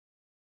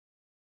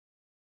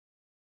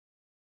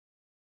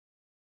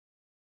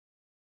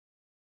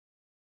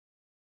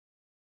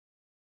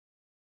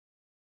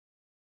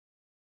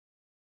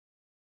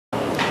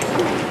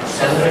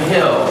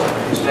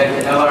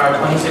LR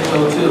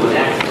 2602, an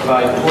act to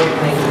provide port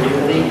claim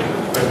immunity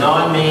for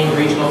non-Maine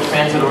regional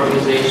transit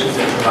organizations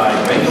that provide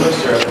regular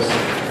service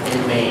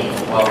in Maine.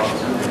 Welcome,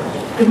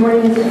 Senator. Good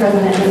morning, Mr.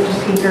 President, Mr.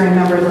 Speaker, and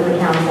members of the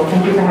Council.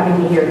 Thank you for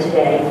having me here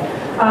today.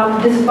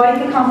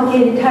 Despite the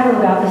complicated title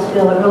about this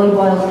bill, it really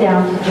boils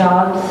down to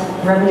jobs,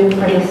 revenue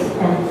for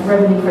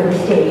the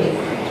state.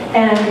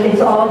 And it's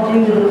all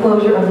due to the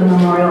closure of the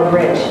Memorial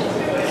Bridge.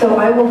 So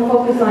I will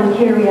focus on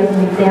Kittery as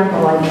an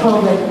example. I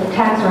pulled the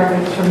tax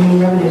records from Maine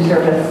Revenue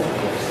Service.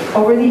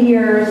 Over the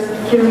years,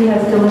 Kittery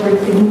has delivered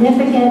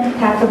significant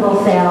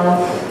taxable sales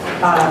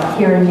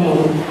here in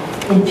Maine.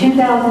 In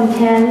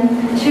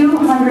 2010,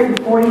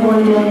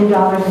 $241 million in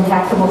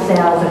taxable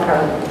sales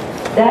occurred.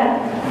 That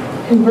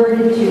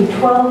converted to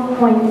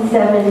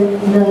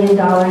 $12.7 million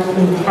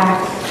in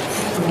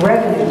tax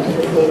revenue to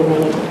the state of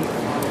Maine.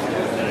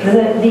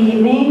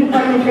 The Maine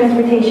Department of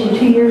Transportation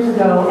 2 years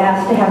ago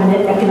asked to have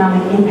an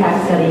economic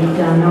impact study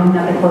done, knowing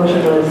that the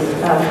closure was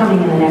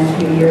coming in the next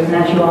few years, and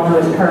as you all know,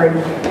 it occurred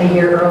a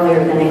year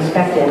earlier than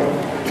expected.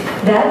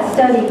 That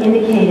study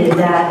indicated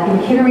that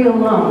in Kittery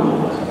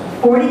alone,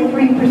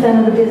 43%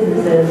 of the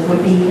businesses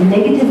would be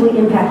negatively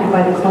impacted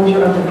by the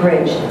closure of the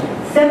bridge.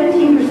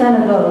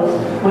 17% of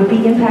those would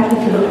be impacted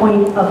to the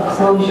point of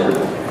closure.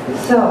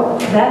 So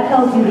that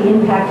tells you the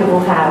impact it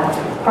will have,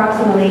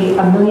 approximately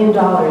 $1 million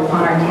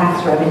on our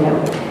tax revenue.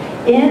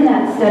 In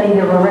that study,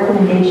 there were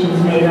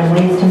recommendations made on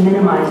ways to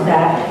minimize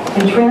that,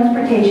 and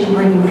transportation,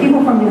 bringing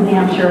people from New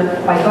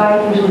Hampshire by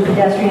bike, usually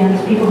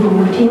pedestrians, people who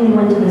routinely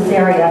went to this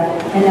area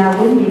and now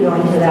wouldn't be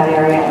going to that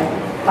area,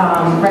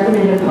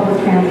 recommended a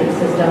public transit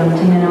system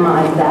to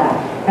minimize that.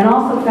 And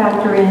also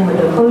factor in with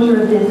the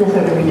closure of business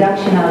or the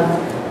reduction of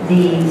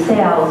the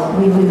sales,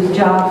 we lose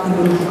jobs,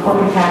 we lose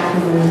corporate tax,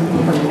 we lose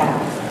income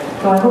tax.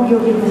 So I hope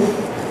you'll give this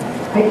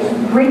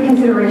great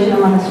consideration.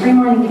 I'm on the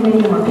streamlining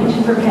committee, and we're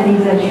pinching for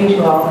pennies as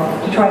usual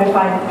to try to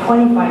find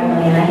 $25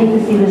 million. I hate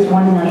to see this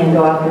 $1 million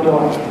go out the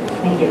door.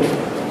 Thank you.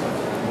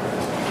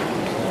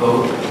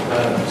 Vote.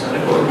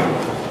 Senator Gordon.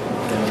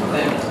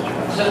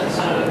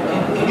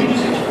 Senator, can you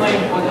just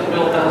explain what the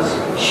bill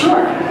does?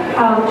 Sure.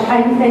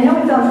 I know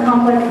it sounds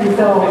complex, and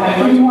so I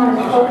didn't want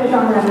to focus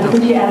on that, but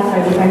since you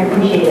asked, I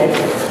appreciate it.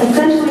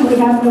 Essentially, we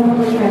have no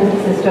public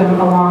transit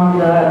system along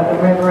the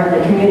river and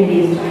the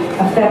communities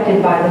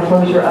affected by the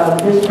closure of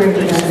this bridge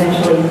and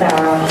eventually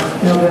Sarah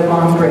Mildred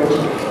Long Bridge.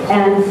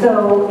 And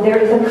so there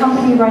is a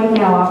company right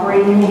now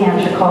operating in New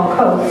Hampshire called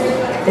Coast.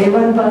 They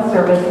run bus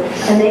service,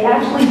 and they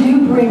actually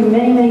do bring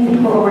many, many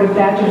people over to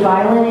Badger's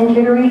Island in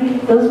Kittery.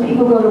 Those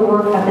people go to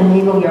work at the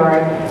Naval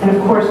Yard, and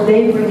of course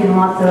they bring in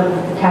lots of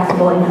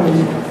taxable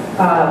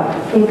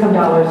income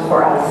dollars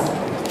for us.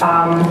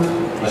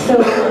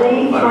 So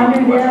they,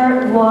 under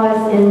their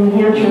laws in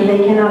New Hampshire,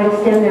 they cannot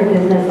extend their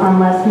business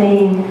unless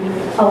Maine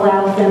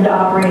allows them to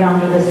operate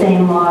under the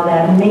same law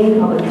that Maine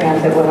public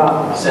transit would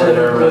offer.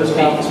 Senator,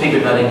 Speaker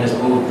Nutting has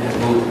moved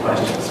the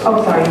question. So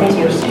oh, sorry, thank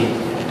you. Proceed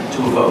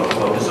to a vote. The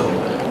vote is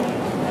open.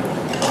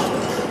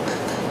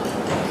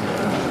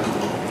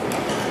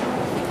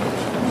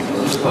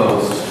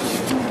 Closed.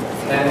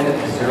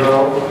 10-0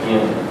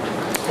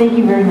 unanimous. Thank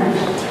you very much.